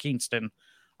Eddie Kingston.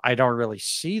 I don't really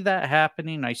see that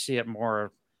happening. I see it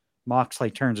more Moxley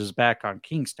turns his back on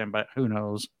Kingston, but who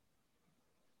knows?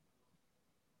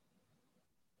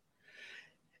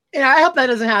 Yeah, I hope that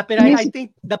doesn't happen. I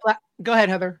think go ahead,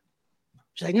 Heather.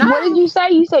 She's like, no. What did you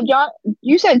say? You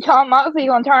said John Moxley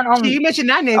gonna turn on. You mentioned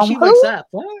that name. She wakes up.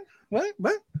 What?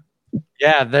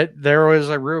 Yeah, there was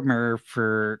a rumor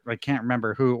I can't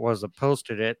remember who it was that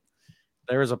posted it.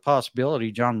 There was a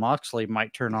possibility John Moxley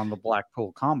might turn on the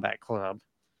Blackpool Combat Club.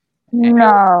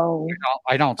 No.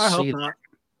 I don't see that.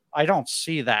 I don't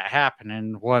see that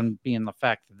happening. One being the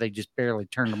fact that they just barely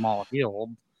turned them all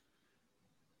heel.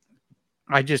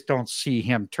 I just don't see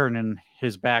him turning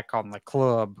his back on the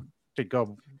club to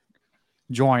go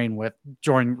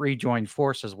rejoin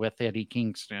forces with Eddie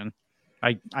Kingston.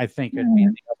 I think it'd be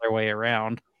the other way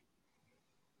around.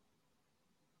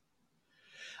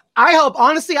 I hope,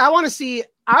 honestly, I want to see.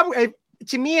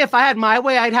 To me, if I had my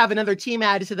way, I'd have another team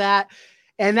added to that,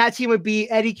 and that team would be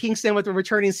Eddie Kingston with the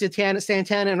returning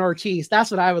Santana and Ortiz.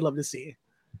 That's what I would love to see.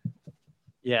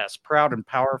 Yes, Proud and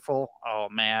Powerful. Oh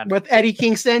man, with Eddie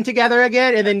Kingston together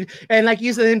again, and like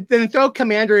you said, then throw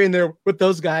Commander in there with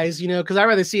those guys, because I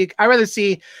rather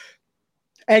see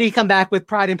Eddie come back with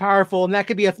Pride and Powerful, and that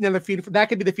could be another feud. That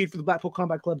could be the feud for the Blackpool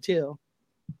Combat Club too.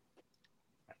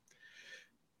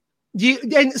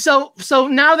 So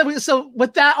now that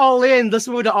with that all in, let's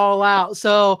move to All Out.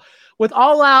 So with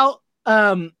All Out,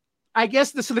 I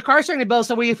guess the card's starting to build.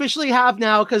 So we officially have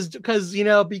now because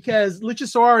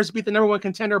Luchasaurus beat the number one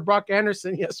contender Brock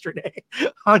Anderson yesterday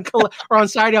on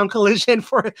Saturday on Collision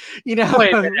for Wait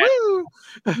a minute.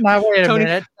 Now wait a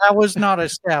minute. That was not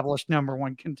established number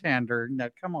one contender. No,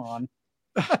 come on.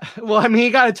 Well, I mean, he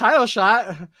got a title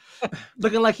shot,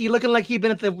 looking like he'd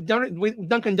been at the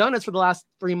Dunkin' Donuts for the last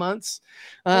 3 months.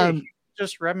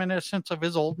 Just reminiscence of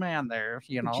his old man there,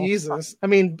 Jesus, I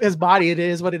mean, his body, it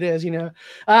is what it is, But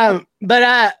so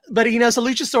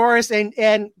Luchasaurus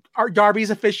and our Darby's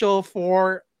official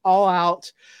for All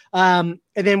Out, and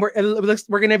then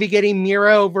we're gonna be getting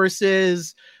Miro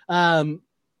versus Powerhouse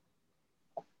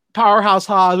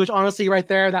Hobbs, which honestly, right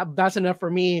there, that's enough for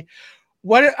me.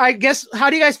 How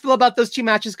do you guys feel about those two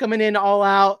matches coming in All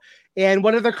Out? And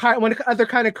what other kind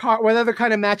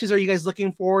of matches are you guys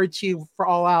looking forward to for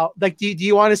All Out? Like, do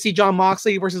you want to see Jon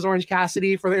Moxley versus Orange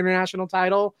Cassidy for the international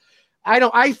title? I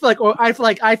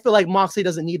feel like Moxley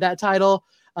doesn't need that title.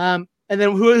 And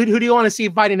then who do you want to see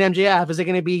fighting MJF? Is it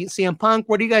going to be CM Punk?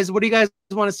 What do you guys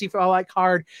want to see for All Out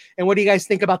card? And what do you guys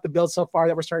think about the build so far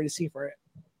that we're starting to see for it?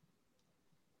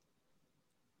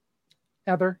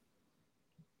 Heather?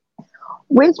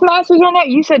 Which match was on that?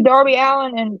 You said Darby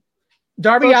Allin and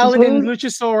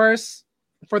Luchasaurus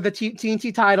for the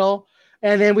TNT title.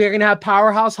 And then we're going to have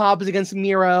Powerhouse Hobbs against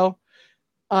Miro.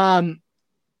 And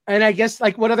I guess,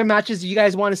 like, what other matches do you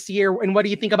guys want to see, and what do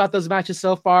you think about those matches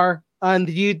so far?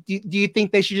 Do you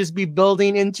think they should just be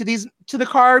building into the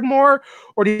card more,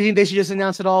 or do you think they should just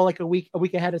announce it all like a week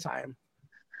ahead of time?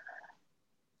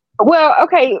 Well,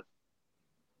 okay,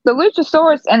 the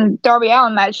Luchasaurus and Darby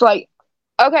Allin match, like,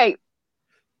 okay,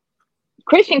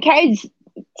 Christian Cage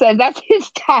says that's his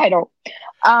title,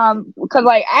 because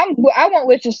like I want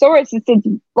Luchasaurus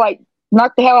to like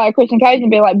knock the hell out of Christian Cage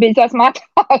and be like, bitch, that's my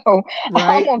title. Right.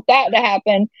 I want that to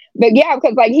happen. But yeah,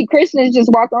 because like Christian is just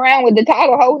walking around with the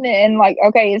title holding it and like,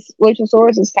 okay, it's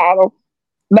Luchasaurus' title.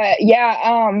 But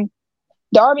yeah,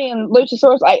 Darby and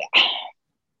Luchasaurus, like,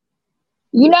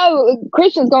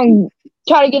 Christian's going to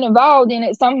try to get involved in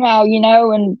it somehow,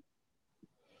 and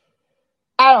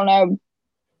I don't know.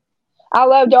 I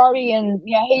love Darby, and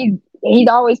he's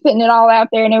always putting it all out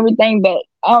there and everything, but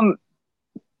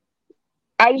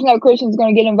I just know Christian's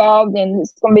going to get involved, and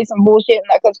it's going to be some bullshit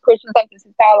because Christian thinks it's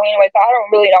his title anyway. So I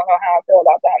don't know how I feel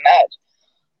about that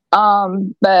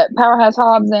match. But Powerhouse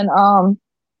Hobbs and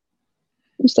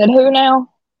you said who now?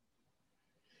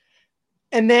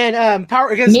 And then Power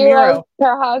against Miro.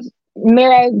 Powerhouse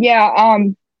Miro, yeah.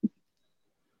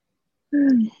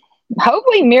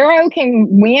 Hopefully Miro can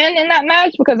win in that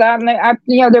match because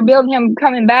they're building him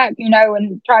coming back,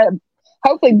 and try to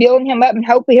hopefully building him up, and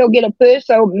hopefully he'll get a push.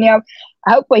 So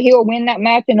hopefully he'll win that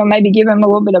match, and they'll maybe give him a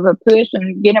little bit of a push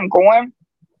and get him going.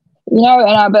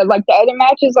 And but like the other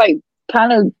matches, like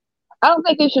kind of, I don't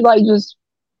think they should like just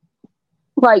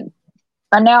like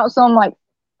announce them like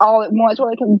all at once,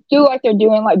 or they can do like they're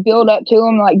doing, like build up to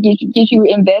them, like get you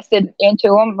invested into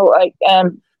them, like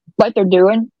they're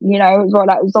doing, is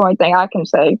the only thing I can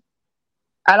say.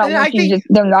 I don't want you just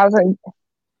them. I was like,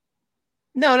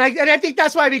 no, and I think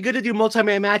that's why it'd be good to do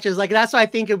multi-man matches. Like that's why I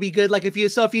think it'd be good. Like if you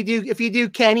do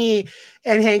Kenny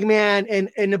and Hangman and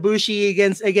Ibushi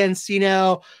against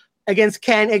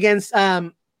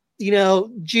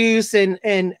Juice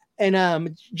and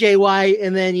Jay White,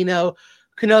 and then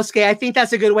Konosuke, I think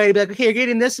that's a good way to be like, okay, you're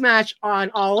getting this match on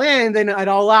All In, then at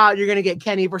All Out, you're gonna get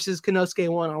Kenny versus Konosuke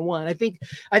 1-on-1.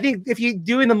 I think if you're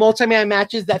doing the multi-man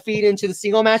matches that feed into the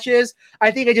single matches,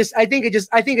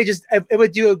 it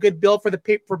would do a good build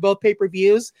for both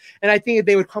pay-per-views, and I think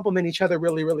they would complement each other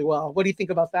really, really well. What do you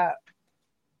think about that?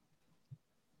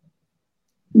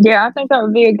 Yeah, I think that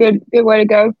would be a good way to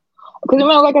go. Because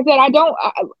like I said,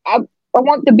 I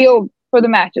want the build for the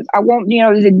matches. I want,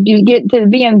 to get to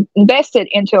be invested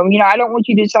into them. I don't want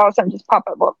you to just all of a sudden just pop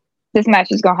up, well, this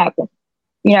match is going to happen.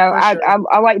 Sure.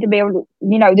 I like to be able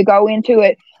to, to go into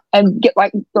it and get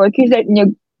like you said,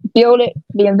 build it,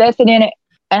 be invested in it,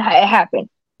 and it happen.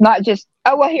 Not just,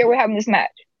 oh, well, here we're having this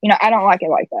match. I don't like it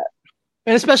like that.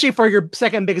 And especially for your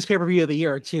second biggest pay-per-view of the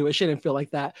year too, it shouldn't feel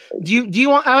like that. Do you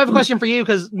want? I have a question for you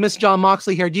because Miss Jon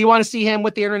Moxley here. Do you want to see him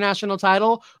with the international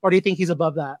title, or do you think he's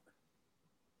above that?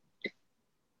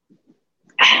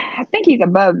 I think he's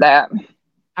above that.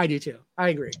 I do too. I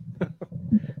agree.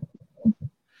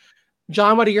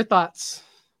 John, what are your thoughts?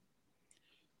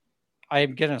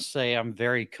 I'm going to say I'm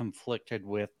very conflicted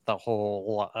with the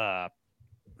whole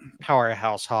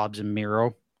Powerhouse Hobbs and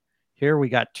Miro. Here we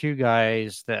got two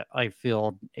guys that I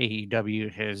feel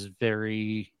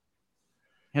AEW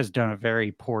has done a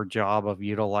very poor job of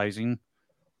utilizing.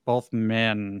 Both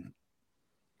men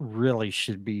really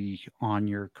should be on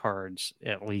your cards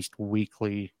at least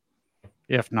weekly,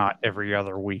 if not every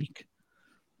other week.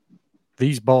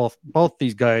 Both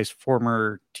these guys,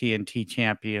 former TNT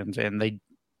champions, and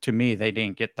to me, they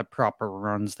didn't get the proper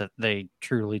runs that they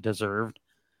truly deserved.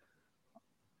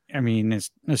 I mean,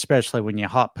 especially when you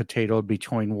hot potato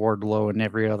between Wardlow and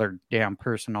every other damn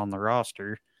person on the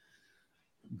roster.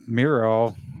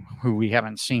 Miro, who we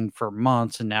haven't seen for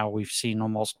months, and now we've seen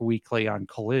almost weekly on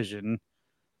Collision,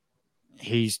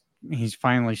 he's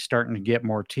finally starting to get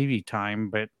more TV time,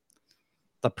 but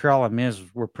the problem is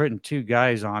we're putting two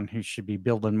guys on who should be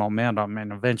building momentum,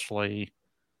 and eventually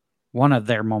one of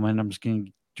their momentum's going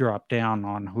to drop down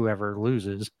on whoever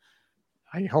loses.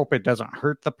 I hope it doesn't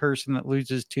hurt the person that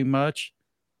loses too much,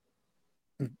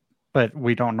 but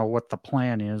we don't know what the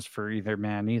plan is for either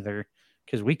man either,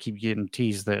 because we keep getting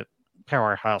teased that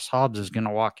Powerhouse Hobbs is going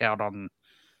to walk out on,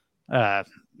 I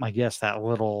guess, that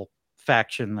little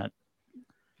faction that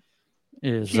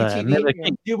is QTV.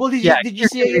 mimicking. Well, Yeah, did you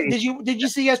see did you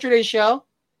see yesterday's show?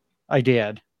 I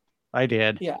did.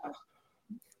 Yeah.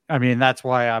 I mean, that's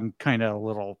why I'm kind of a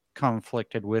little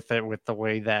conflicted with it, with the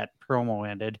way that promo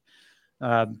ended.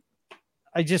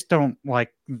 I just don't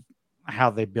like how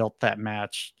they built that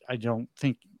match. I don't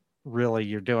think really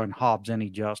you're doing Hobbs any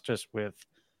justice with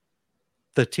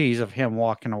the tease of him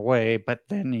walking away, but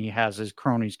then he has his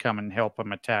cronies come and help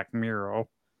him attack Miro.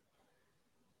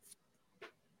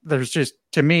 There's just,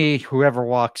 to me, whoever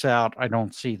walks out, I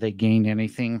don't see they gain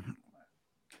anything,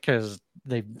 because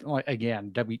they,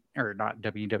 again, not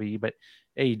WWE, but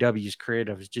AEW's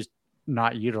creative has just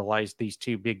not utilized these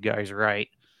two big guys right.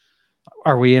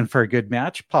 Are we in for a good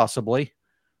match? Possibly.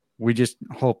 We just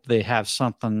hope they have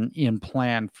something in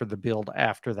plan for the build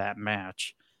after that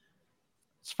match.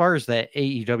 As far as the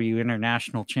AEW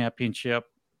International Championship,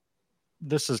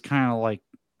 this is kind of like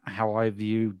how I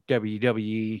view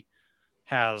WWE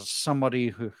has somebody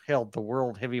who held the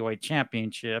World Heavyweight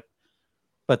Championship,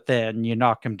 but then you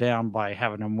knock them down by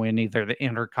having them win either the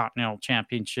Intercontinental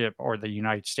Championship or the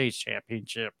United States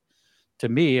Championship. To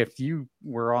me, if you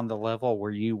were on the level where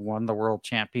you won the World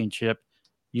Championship,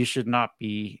 you should not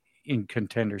be in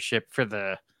contendership for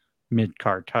the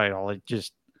mid-card title. It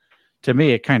just, to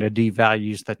me, it kind of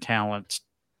devalues the talent's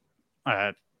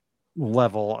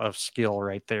level of skill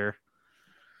right there.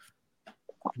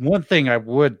 One thing I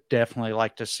would definitely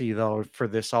like to see, though, for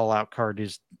this all-out card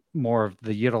is more of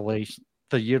the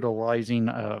utilizing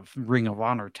of Ring of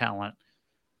Honor talent.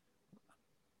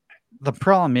 The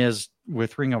problem is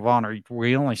with Ring of Honor,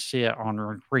 we only see it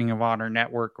on Ring of Honor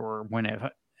Network or when it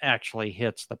actually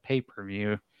hits the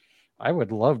pay-per-view. I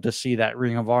would love to see that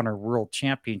Ring of Honor World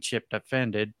Championship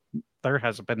defended. There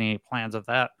hasn't been any plans of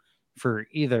that for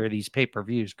either of these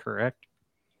pay-per-views, correct?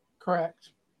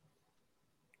 Correct.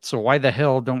 So why the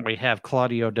hell don't we have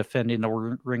Claudio defending the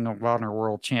Ring of Honor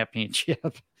World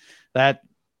Championship? That,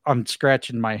 I'm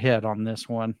scratching my head on this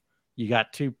one. You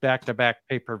got two back-to-back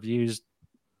pay-per-views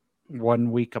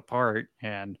 1 week apart,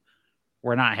 and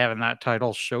we're not having that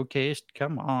title showcased.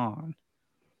 Come on.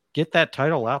 Get that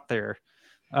title out there.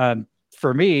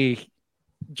 For me,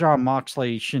 Jon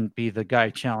Moxley shouldn't be the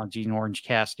guy challenging Orange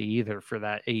Cassidy either for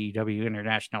that AEW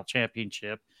International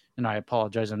Championship. And I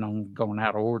apologize, I'm going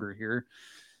out of order here.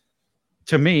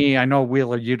 To me, I know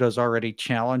Wheeler Yuta's already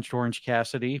challenged Orange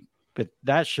Cassidy, but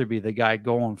that should be the guy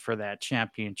going for that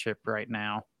championship right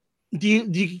now. Could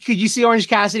you see Orange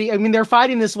Cassidy? I mean, they're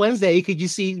fighting this Wednesday. Could you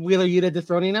see Wheeler Yuta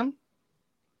dethroning him?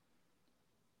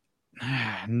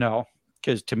 No,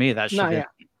 because to me that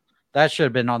should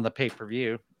have been on the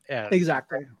pay-per-view.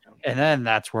 Exactly. And then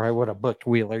that's where I would have booked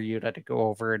Wheeler Yuta to go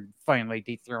over and finally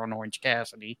dethrone Orange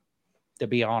Cassidy, to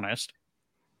be honest.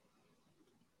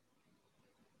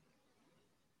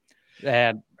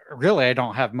 And really, I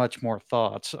don't have much more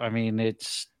thoughts. I mean,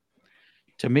 it's,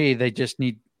 to me, they just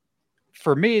need,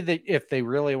 for me, if they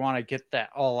really want to get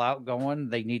that all out going,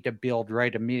 they need to build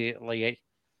right immediately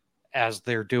as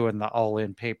they're doing the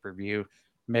all-in pay-per-view.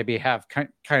 Maybe have kind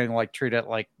of like treat it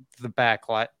like the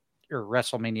Backlash or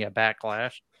WrestleMania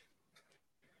Backlash.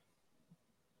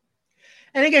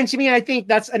 And again, to me, I think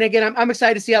I'm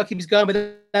excited to see how it keeps going,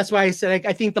 but that's why I said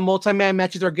I think the multi-man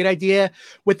matches are a good idea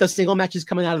with the single matches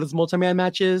coming out of those multi-man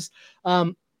matches.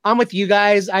 I'm with you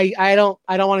guys. I don't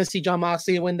want to see Jon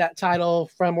Moxley win that title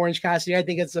from Orange Cassidy. I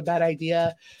think it's a bad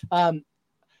idea.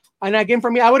 And again, for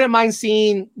me, I wouldn't mind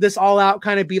seeing this all out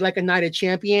kind of be like a Night of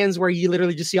Champions where you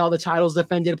literally just see all the titles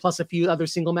defended plus a few other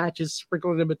single matches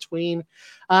sprinkled in between.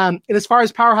 And as far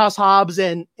as Powerhouse Hobbs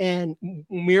and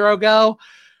Miro go,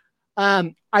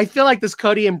 I feel like this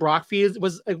Cody and Brock feud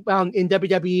was in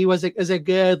WWE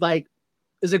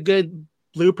is a good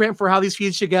blueprint for how these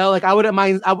feuds should go. Like I wouldn't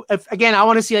mind. I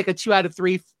want to see like a 2 out of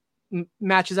 3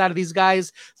 matches out of these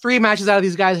guys, 3 matches out of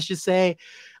these guys, I should say.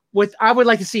 I would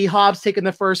like to see Hobbs taking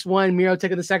the first one, Miro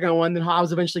taking the second one, then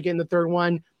Hobbs eventually getting the third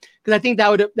one, because I think that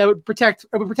would protect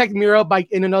Miro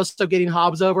and also getting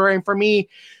Hobbs over. And for me,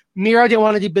 Miro didn't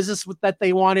want to do business with that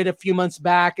they wanted a few months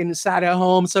back and sat at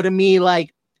home. So to me,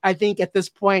 like I think at this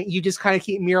point you just kind of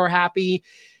keep Miro happy,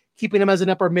 keeping him as an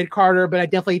upper mid-carder, but I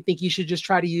definitely think you should just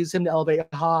try to use him to elevate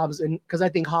Hobbs, and because I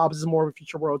think Hobbs is more of a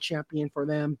future world champion for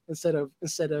them instead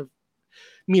of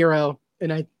Miro,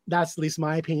 and that's at least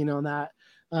my opinion on that.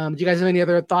 Do you guys have any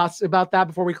other thoughts about that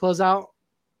before we close out?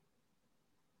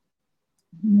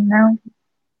 No.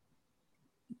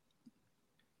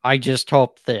 I just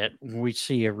hope that we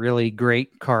see a really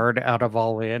great card out of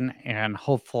All In and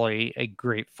hopefully a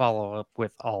great follow-up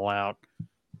with All Out.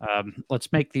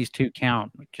 Let's make these two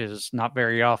count because not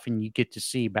very often you get to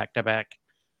see back-to-back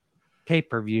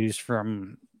pay-per-views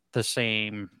from the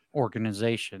same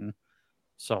organization.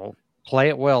 So play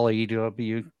it well,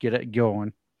 AEW. Get it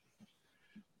going.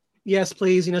 Yes,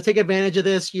 please. Take advantage of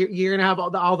this. You're gonna have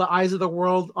all the eyes of the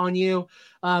world on you.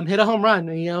 Hit a home run.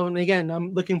 And again,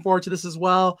 I'm looking forward to this as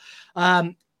well.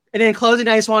 And in closing,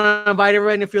 I just want to invite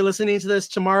everyone. If you're listening to this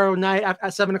tomorrow night at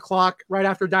 7:00, right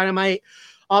after Dynamite,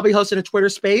 I'll be hosting a Twitter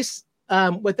space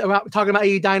talking about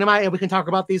AEW Dynamite, and we can talk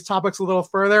about these topics a little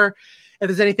further. If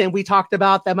there's anything we talked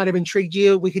about that might have intrigued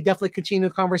you, we could definitely continue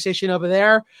the conversation over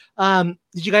there.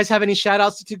 Did you guys have any shout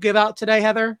outs to give out today,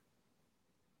 Heather?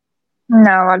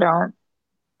 No, I don't.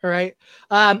 All right.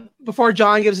 Before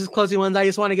John gives his closing ones, I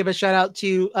just want to give a shout out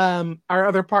to our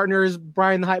other partners,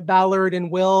 Brian the Hype Ballard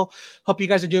and Will. Hope you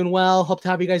guys are doing well. Hope to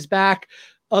have you guys back.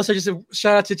 Also, just a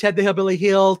shout out to Ted the Hillbilly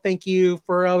Heel. Thank you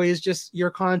for always just your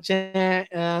content.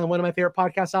 One of my favorite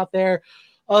podcasts out there.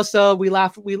 Also, we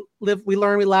laugh, we live, we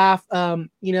learn, we laugh.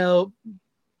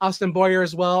 Austin Boyer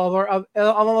as well. All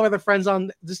our other friends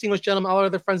on Distinguished Gentlemen, all our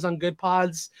other friends on Good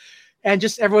Pods. And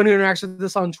just everyone who interacts with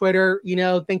us on Twitter,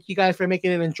 thank you guys for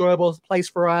making it an enjoyable place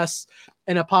for us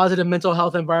and a positive mental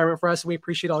health environment for us. And we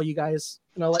appreciate all you guys.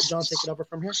 And I'll let John take it over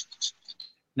from here.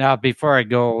 Now, before I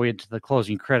go into the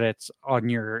closing credits on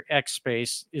your X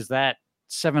space, is that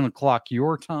 7:00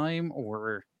 your time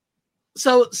or?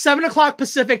 So 7:00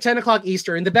 Pacific, 10:00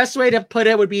 Eastern. The best way to put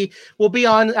it would be we'll be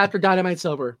on after Dynamite's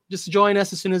over. Just join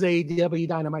us as soon as AEW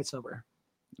Dynamite's over.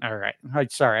 All right.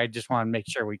 Sorry, I just want to make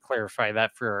sure we clarify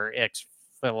that for our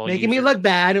ex-fellow Making users. me look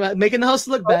bad, making the host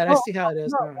look bad. I see how it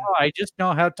is. No, I just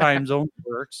know how time zones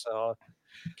work. So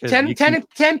 10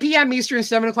 p.m. Eastern,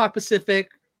 7:00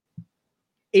 Pacific,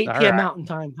 8 p.m. Mountain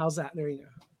Time. How's that? There you go.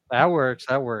 That works.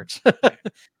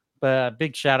 But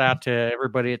big shout out to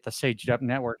everybody at the Saged Up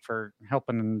Network for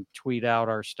helping tweet out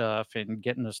our stuff and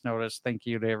getting us noticed. Thank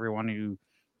you to everyone who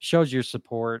shows your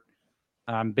support.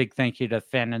 Big thank you to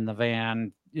Fan in the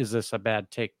Van. Is This a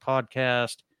Bad Take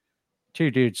podcast?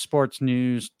 Two Dudes Sports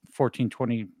News,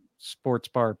 1420 Sports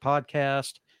Bar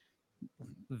podcast.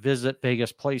 Visit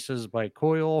Vegas Places by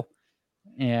Coyle.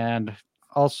 And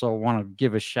also want to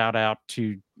give a shout out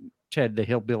to Ted the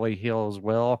Hillbilly Hill as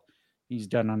well. He's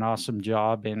done an awesome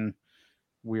job, and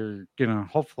we're going to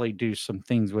hopefully do some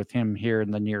things with him here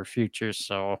in the near future.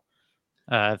 So,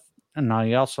 and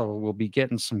I also will be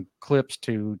getting some clips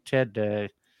to Ted to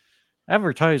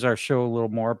advertise our show a little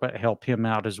more, but help him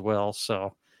out as well.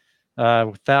 So,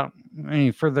 without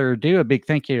any further ado, a big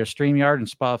thank you to StreamYard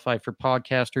and Spotify for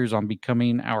podcasters on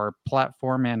becoming our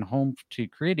platform and home to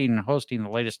creating and hosting the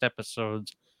latest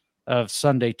episodes of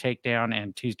Sunday Takedown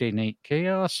and Tuesday Night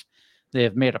Chaos. They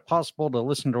have made it possible to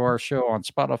listen to our show on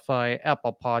Spotify,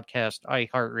 Apple Podcast,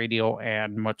 iHeartRadio,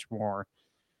 and much more.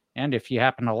 And if you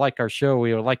happen to like our show,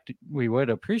 we would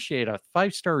appreciate a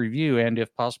 5-star review, and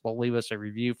if possible, leave us a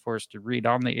review for us to read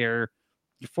on the air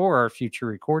for our future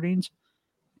recordings.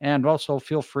 And also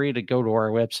feel free to go to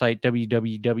our website,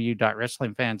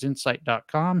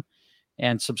 www.wrestlingfansinsight.com,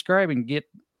 and subscribe and get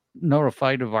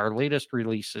notified of our latest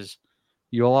releases.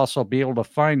 You'll also be able to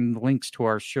find links to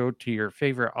our show to your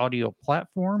favorite audio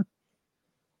platform.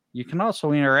 You can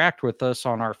also interact with us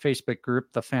on our Facebook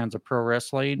group, The Fans of Pro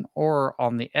Wrestling, or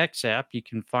on the X app. You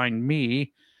can find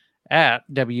me at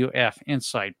WF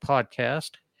Insight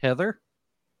Podcast. Heather?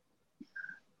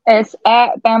 It's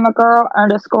at BamaGirl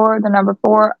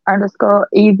 _4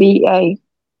 EVA.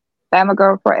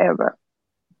 BamaGirl forever.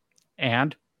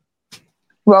 And?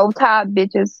 Roll Tide,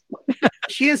 bitches.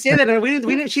 She didn't say that.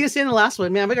 She didn't say in the last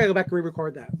one. Man, we gotta go back and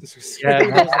re-record that.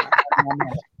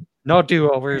 No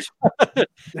do-overs.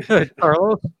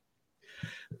 Carlos?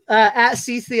 At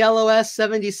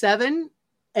CCLOS77,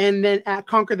 and then at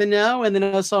Conquer the No, and then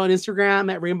also on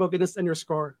Instagram at Rainbow Goodness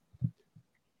 _.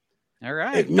 All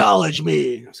right. Acknowledge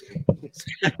me.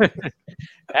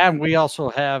 And we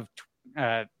also have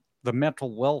the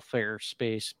mental welfare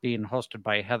space being hosted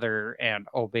by Heather and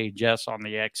Obey Jess on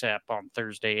the X app on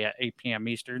Thursday at 8 p.m.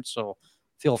 Eastern. So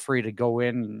feel free to go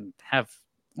in and have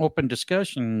open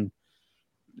discussion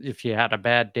if you had a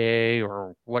bad day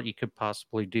or what you could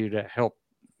possibly do to help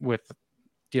with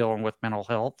dealing with mental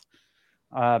health.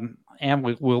 And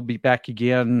we'll be back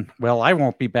again. Well, I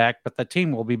won't be back, but the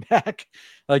team will be back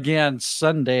again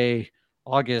Sunday,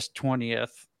 August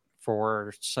 20th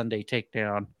for Sunday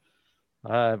Takedown.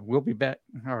 We'll be back.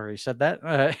 I already said that.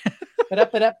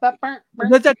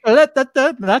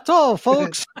 That's all,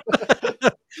 folks.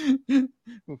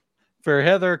 For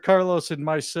Heather, Carlos, and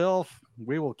myself,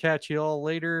 we will catch you all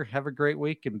later. Have a great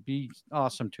week and be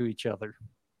awesome to each other.